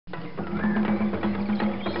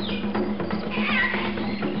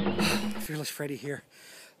Fearless Freddy here,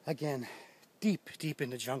 again, deep in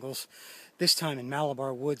the jungles, this time in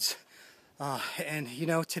Malabar woods. And you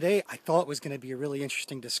know, today I thought was going to be a really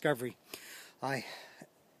interesting discovery. I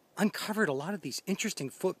uncovered a lot of these interesting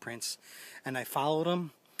footprints, and I followed them.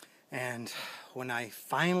 And when I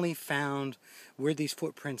finally found where these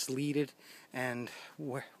footprints leaded and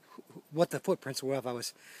what the footprints were of,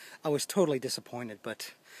 I was totally disappointed.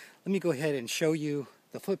 But let me go ahead and show you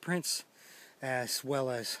the footprints as well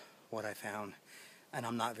as what I found, and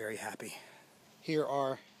I'm not very happy. Here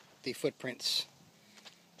are the footprints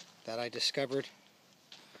that I discovered,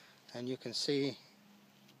 and you can see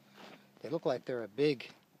they look like they're a big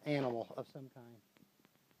animal of some kind.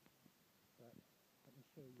 But let me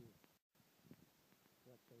show you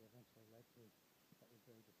what they eventually led to. That was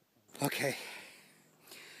very disappointing. Okay,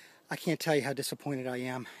 I can't tell you how disappointed I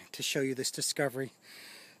am to show you this discovery,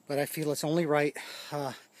 but I feel it's only right.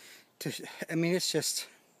 It's just,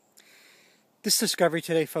 this discovery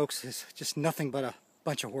today, folks, is just nothing but a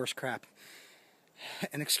bunch of horse crap.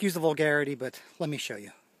 And excuse the vulgarity, but let me show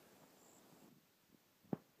you.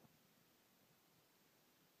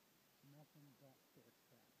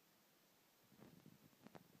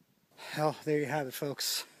 Well, there you have it,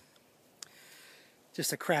 folks.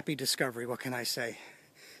 Just a crappy discovery, what can I say?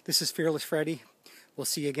 This is Fearless Freddy. We'll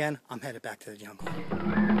see you again. I'm headed back to the jungle.